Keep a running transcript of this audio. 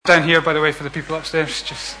Down here, by the way, for the people upstairs,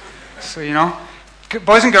 just so you know. Good,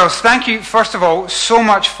 boys and girls, thank you, first of all, so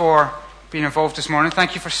much for being involved this morning.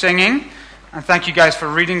 Thank you for singing, and thank you guys for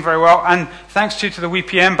reading very well. And thanks to the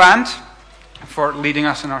WPM band for leading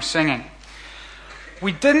us in our singing.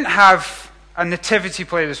 We didn't have a nativity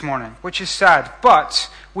play this morning, which is sad, but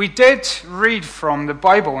we did read from the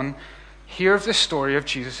Bible and hear of the story of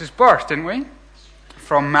Jesus' birth, didn't we?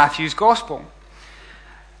 From Matthew's Gospel.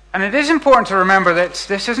 And it is important to remember that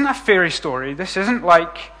this isn't a fairy story. This isn't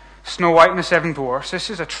like Snow White and the Seven Dwarfs. This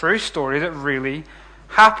is a true story that really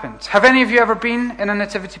happened. Have any of you ever been in a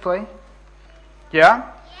nativity play? Yeah?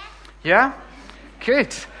 Yeah?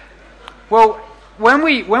 Good. Well, when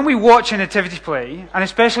we watch a nativity play, and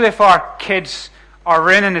especially if our kids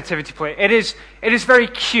are in a nativity play, it is very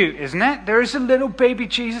cute, isn't it? There is a little baby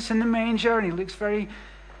Jesus in the manger, and he looks very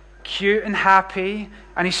cute and happy,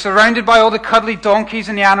 and he's surrounded by all the cuddly donkeys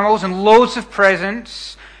and the animals and loads of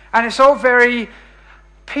presents, and it's all very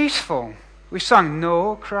peaceful. We sung,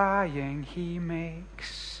 "No crying he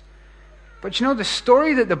makes." But you know, the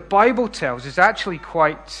story that the Bible tells is actually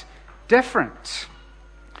quite different.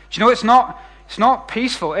 Do you know, it's not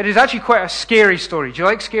peaceful. It is actually quite a scary story. Do you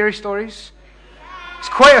like scary stories? It's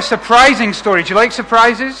quite a surprising story. Do you like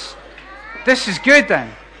surprises? This is good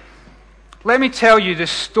then. Let me tell you the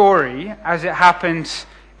story as it happens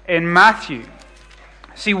in Matthew.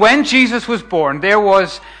 See, when Jesus was born, there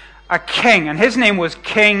was a king, and his name was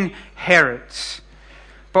King Herod.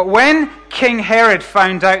 But when King Herod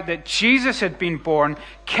found out that Jesus had been born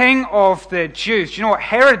King of the Jews, do you know what?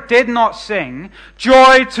 Herod did not sing,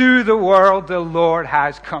 "Joy to the world, the Lord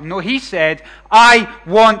has come." No, he said, "I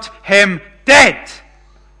want him dead."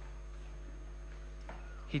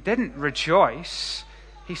 He didn't rejoice.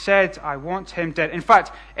 He said, "I want him dead." In fact,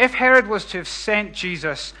 if Herod was to have sent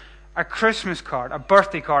Jesus a Christmas card, a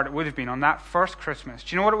birthday card it would have been on that first Christmas,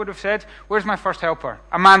 do you know what it would have said? Where's my first helper?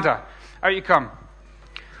 Amanda, out you come.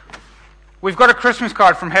 We've got a Christmas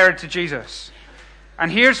card from Herod to Jesus. And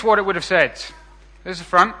here's what it would have said. There's the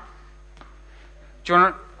front. Do you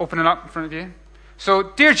want to open it up in front of you? So,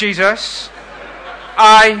 "Dear Jesus,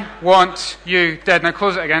 I want you dead." Now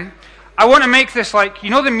close it again. I want to make this like,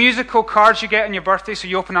 you know the musical cards you get on your birthday, so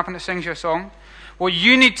you open up and it sings you a song? Well,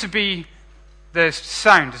 you need to be the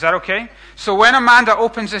sound. Is that okay? So when Amanda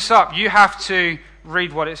opens this up, you have to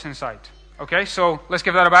read what it's inside. Okay, so let's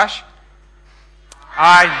give that a bash.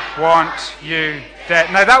 "I want you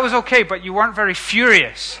dead." Now that was okay, but you weren't very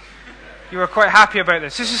furious. You were quite happy about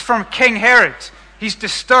this. This is from King Herod. He's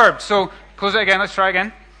disturbed. So close it again. Let's try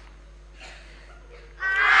again.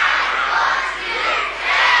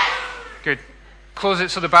 Good. Close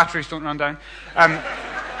it so the batteries don't run down.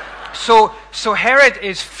 So Herod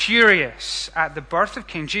is furious at the birth of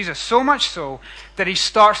King Jesus, so much so that he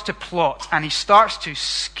starts to plot and he starts to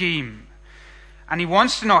scheme. And he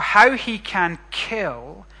wants to know how he can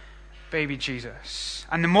kill baby Jesus.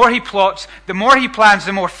 And the more he plots, the more he plans,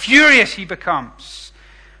 the more furious he becomes.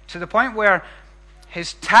 To the point where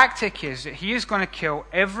his tactic is that he is going to kill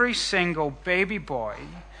every single baby boy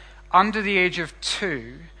under the age of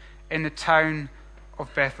 2 in the town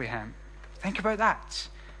of Bethlehem. Think about that.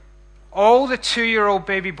 All the 2-year-old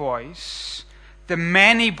baby boys, the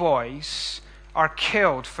many boys, are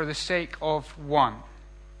killed for the sake of one.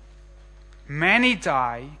 Many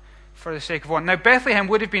die for the sake of one. Now, Bethlehem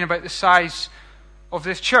would have been about the size of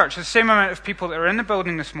this church. The same amount of people that are in the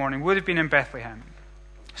building this morning would have been in Bethlehem.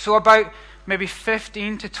 So about maybe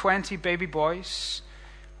 15 to 20 baby boys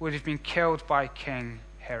would have been killed by King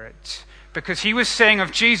Herod. Because he was saying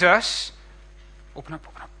of Jesus, open up.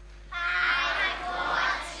 I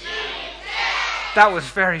want you dead. That was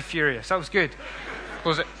very furious. That was good.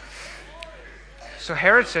 Close it. So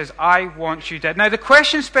Herod says, "I want you dead." Now the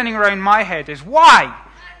question spinning around my head is, why?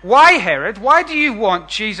 Why, Herod? Why do you want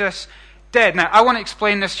Jesus dead? Now I want to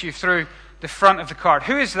explain this to you through the front of the card.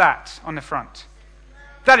 Who is that on the front?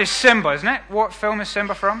 That is Simba, isn't it? What film is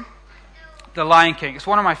Simba from? The Lion King. It's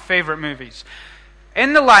one of my favorite movies.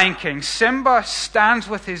 In The Lion King, Simba stands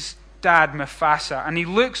with his dad, Mufasa, and he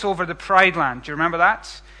looks over the Pride Land. Do you remember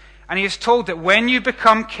that? And he is told that when you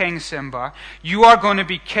become king, Simba, you are going to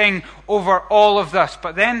be king over all of this.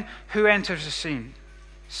 But then, who enters the scene?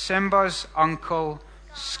 Simba's uncle,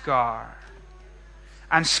 Scar.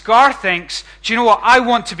 And Scar thinks, do you know what? I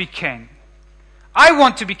want to be king. I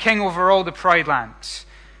want to be king over all the Pride Lands.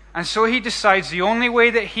 And so he decides the only way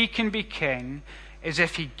that he can be king is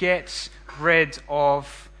if he gets rid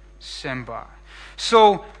of Simba.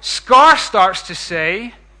 So Scar starts to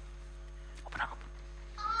say, "Open up."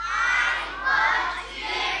 I want you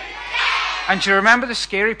dead. And do you remember the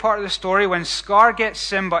scary part of the story when Scar gets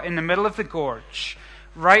Simba in the middle of the gorge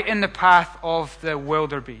right in the path of the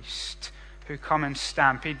wildebeest who come and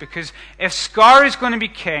stampede. Because if Scar is going to be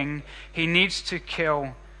king, he needs to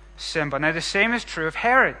kill Simba. Now, the same is true of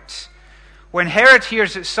Herod. When Herod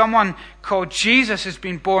hears that someone called Jesus has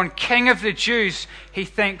been born king of the Jews, he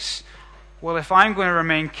thinks, well, if I'm going to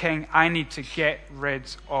remain king, I need to get rid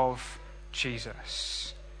of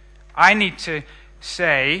Jesus. I need to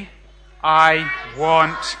say, I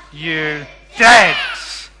want you dead.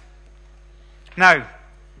 Now,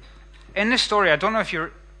 in this story, I don't know if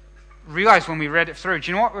you realize when we read it through,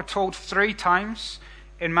 do you know what we're told 3 times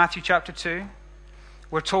in Matthew chapter 2?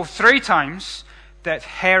 We're told 3 times that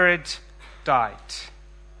Herod died.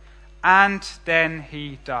 And then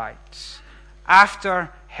he died. After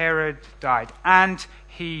Herod died. And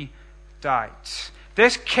he died.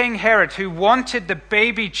 This King Herod, who wanted the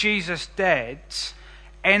baby Jesus dead,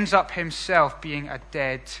 ends up himself being a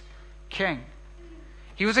dead king.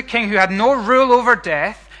 He was a king who had no rule over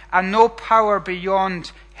death and no power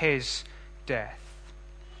beyond his death.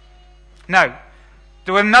 Now,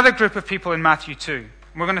 there were another group of people in Matthew 2.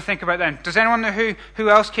 We're going to think about them. Does anyone know who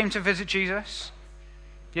else came to visit Jesus?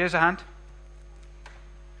 Here's a hand.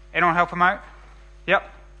 Anyone help him out? Yep.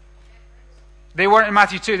 They weren't in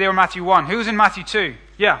Matthew 2, they were Matthew 1. Who was in Matthew 2?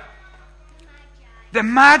 Yeah. The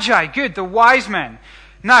Magi. Good, the wise men.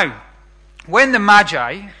 Now, when the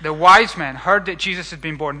Magi, the wise men, heard that Jesus had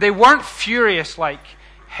been born, they weren't furious like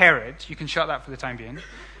Herod. You can shut that for the time being.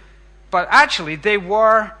 But actually, they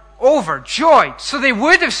were overjoyed. So they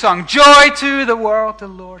would have sung, "Joy to the world, the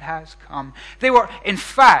Lord has come." They were, in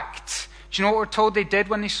fact, do you know what we're told they did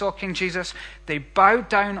when they saw King Jesus? They bowed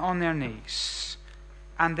down on their knees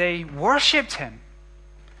and they worshipped him.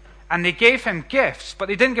 And they gave him gifts, but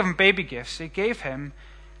they didn't give him baby gifts. They gave him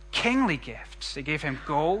kingly gifts. They gave him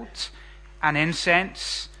gold and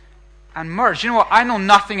incense and myrrh. You know what? I know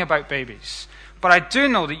nothing about babies, but I do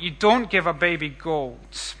know that you don't give a baby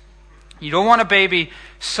gold. You don't want a baby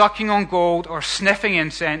sucking on gold or sniffing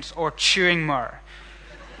incense or chewing myrrh.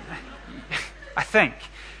 I think.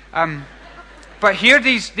 But here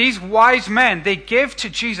these wise men, they give to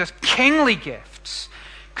Jesus kingly gifts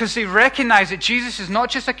because they recognize that Jesus is not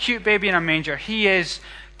just a cute baby in a manger. He is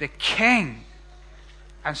the king.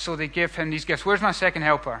 And so they give him these gifts. Where's my second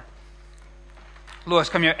helper? Lois,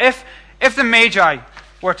 come here. If the Magi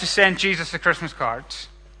were to send Jesus the Christmas cards,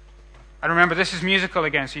 and remember, this is musical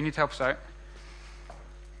again, so you need to help us out.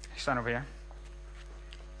 Stand over here.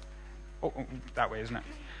 Oh, that way, isn't it?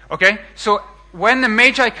 Okay, so when the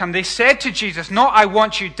Magi come, they said to Jesus, "Not I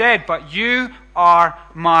want you dead, but you are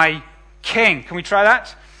my king." Can we try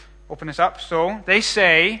that? Open this up. So they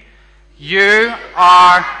say, "You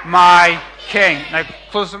are my king." Now,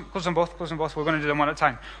 close them both. We're going to do them one at a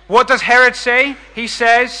time. What does Herod say? He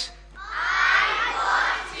says, "I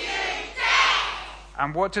want you dead."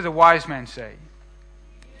 And what do the wise men say?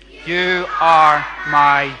 "You are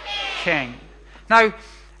my king." Now,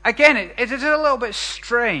 again, it is a little bit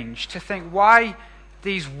strange to think why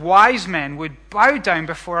these wise men would bow down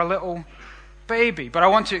before a little baby. But I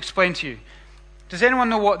want to explain to you. Does anyone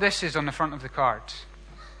know what this is on the front of the card?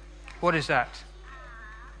 What is that?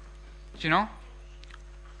 Do you know?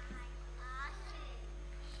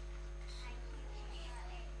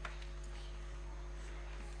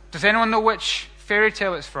 Does anyone know which fairy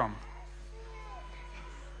tale it's from?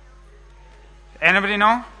 Anybody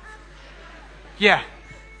know? Yeah.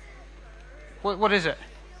 What is it?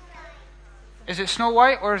 Is it Snow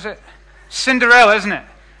White or is it Cinderella, isn't it?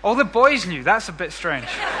 All the boys knew. That's a bit strange.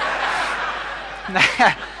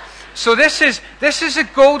 So this is a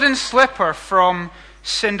golden slipper from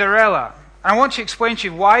Cinderella. And I want to explain to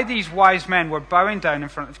you why these wise men were bowing down in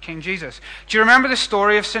front of King Jesus. Do you remember the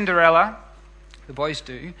story of Cinderella? The boys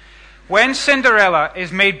do. When Cinderella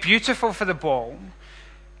is made beautiful for the ball,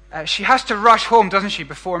 she has to rush home, doesn't she,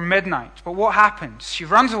 before midnight. But what happens? She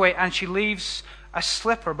runs away and she leaves a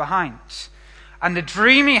slipper behind. And the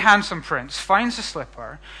dreamy, handsome prince finds the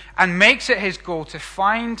slipper and makes it his goal to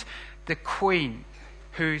find the queen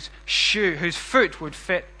whose foot would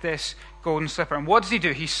fit this golden slipper. And what does he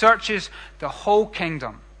do? He searches the whole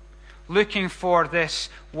kingdom looking for this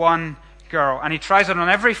one girl. And he tries it on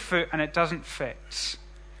every foot and it doesn't fit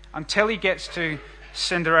until he gets to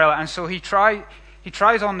Cinderella. And so he tries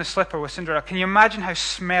on the slipper with Cinderella. Can you imagine how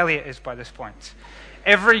smelly it is by this point?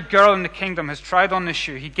 Every girl in the kingdom has tried on the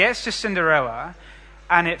shoe. He gets to Cinderella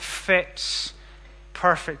and it fits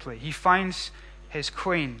perfectly. He finds his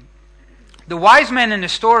queen. The wise men in the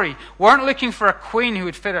story weren't looking for a queen who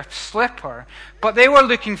would fit a slipper, but they were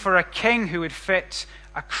looking for a king who would fit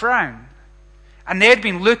a crown. And they had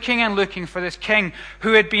been looking and looking for this king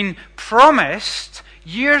who had been promised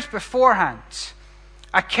years beforehand.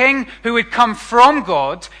 A king who would come from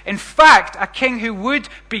God. In fact, a king who would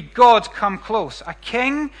be God come close. A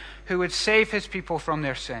king who would save his people from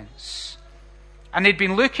their sins. And they'd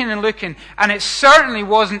been looking and looking, and it certainly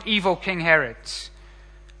wasn't evil King Herod.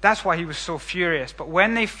 That's why he was so furious. But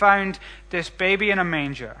when they found this baby in a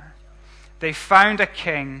manger, they found a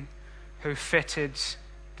king who fitted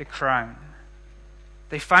the crown.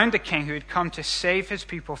 They found a king who had come to save his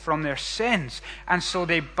people from their sins. And so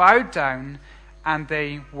they bowed down and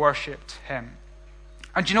they worshipped him.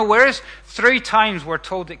 And do you know, whereas 3 times we're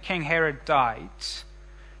told that King Herod died,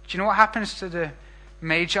 do you know what happens to the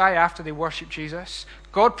Magi after they worship Jesus?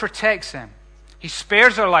 God protects them. He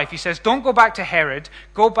spares their life. He says, don't go back to Herod,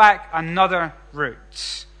 go back another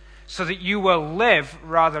route, so that you will live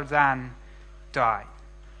rather than die.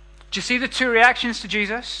 Do you see the 2 reactions to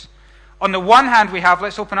Jesus? On the one hand we have,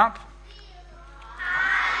 let's open up.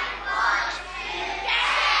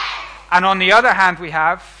 And on the other hand we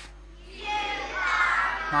have,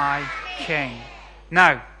 my king.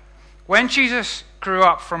 Now, when Jesus grew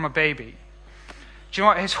up from a baby, do you know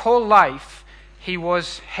what? His whole life, he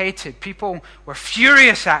was hated. People were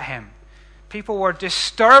furious at him. People were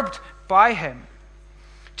disturbed by him.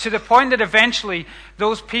 To the point that eventually,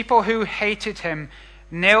 those people who hated him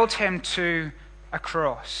nailed him to a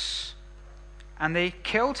cross. And they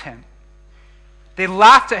killed him. They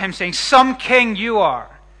laughed at him, saying, "Some king you are."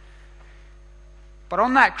 But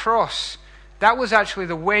on that cross, that was actually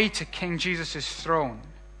the way to King Jesus' throne.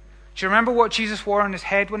 Do you remember what Jesus wore on his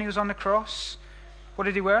head when he was on the cross? What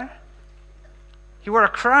did he wear? He wore a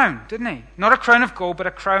crown, didn't he? Not a crown of gold, but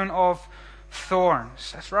a crown of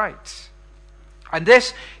thorns. That's right. And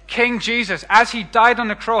this King Jesus, as he died on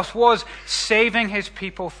the cross, was saving his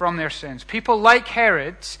people from their sins. People like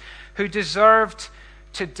Herod, who deserved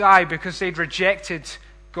to die because they'd rejected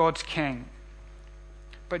God's king.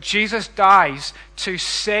 But Jesus dies to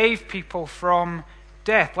save people from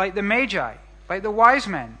death, like the Magi, like the wise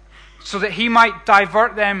men, so that he might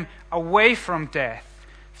divert them away from death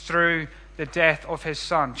through the death of his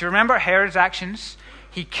son. Do you remember Herod's actions?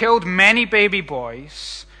 He killed many baby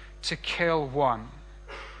boys to kill one.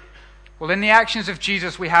 Well, in the actions of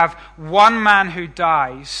Jesus, we have one man who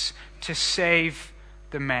dies to save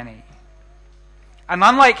the many. And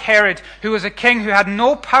unlike Herod, who was a king who had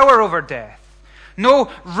no power over death,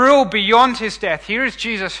 no rule beyond his death, here is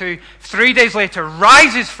Jesus who 3 days later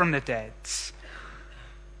rises from the dead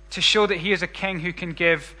to show that he is a king who can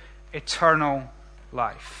give eternal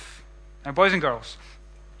life. Now, boys and girls,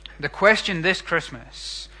 the question this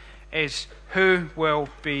Christmas is, who will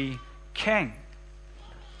be king?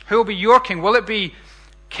 Who will be your king? Will it be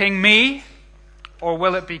King me, or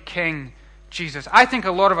will it be King Jesus? I think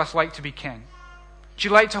a lot of us like to be king. Do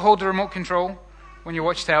you like to hold the remote control when you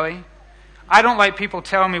watch telly? I don't like people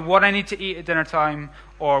telling me what I need to eat at dinner time,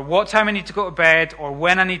 or what time I need to go to bed, or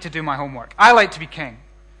when I need to do my homework. I like to be king.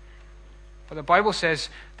 But the Bible says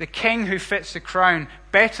the king who fits the crown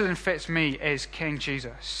better than fits me is King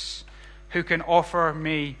Jesus, who can offer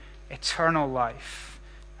me eternal life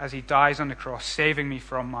as he dies on the cross, saving me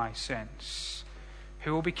from my sins.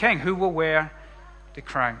 Who will be king? Who will wear the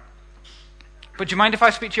crown? But do you mind if I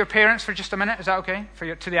speak to your parents for just a minute? Is that okay?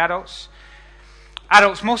 To the adults?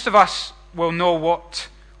 Adults, most of us will know what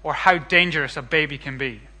or how dangerous a baby can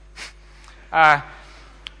be.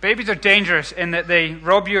 Babies are dangerous in that they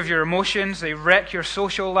rob you of your emotions, they wreck your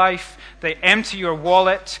social life, they empty your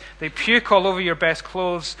wallet, they puke all over your best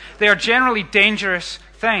clothes. They are generally dangerous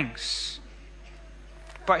things.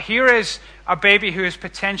 But here is a baby who is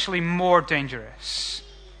potentially more dangerous.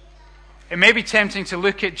 It may be tempting to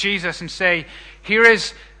look at Jesus and say, here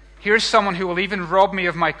is someone who will even rob me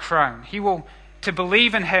of my crown. To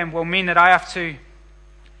believe in him will mean that I have to,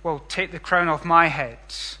 take the crown off my head,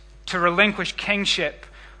 to relinquish kingship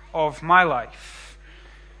of my life.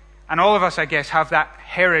 And all of us, I guess, have that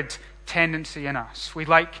Herod tendency in us. We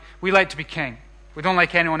like to be king. We don't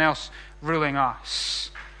like anyone else ruling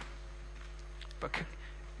us. But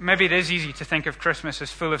maybe it is easy to think of Christmas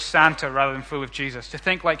as full of Santa rather than full of Jesus. To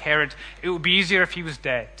think like Herod, it would be easier if he was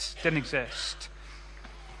dead, didn't exist.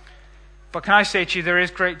 But can I say to you, there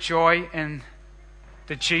is great joy in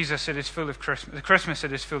the Jesus that is full of Christmas, the Christmas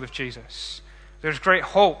that is full of Jesus. There's great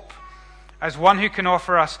hope as one who can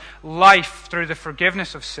offer us life through the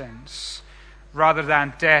forgiveness of sins rather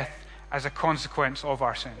than death as a consequence of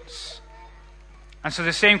our sins. And so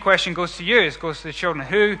the same question goes to you as goes to the children.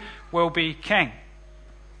 Who will be king?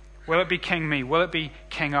 Will it be King me? Will it be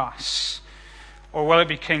King us? Or will it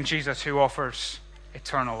be King Jesus who offers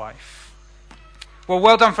eternal life?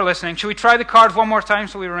 Well done for listening. Shall we try the card one more time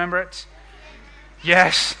so we remember it?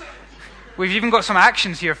 Yes. We've even got some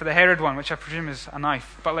actions here for the Herod one, which I presume is a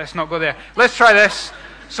knife, but let's not go there. Let's try this.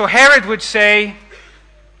 So Herod would say,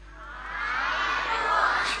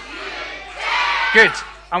 good.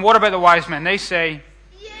 And what about the wise men? They say,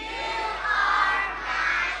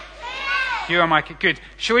 you are my king. Good.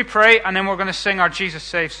 Shall we pray, and then we're going to sing our Jesus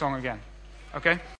Saves song again? Okay?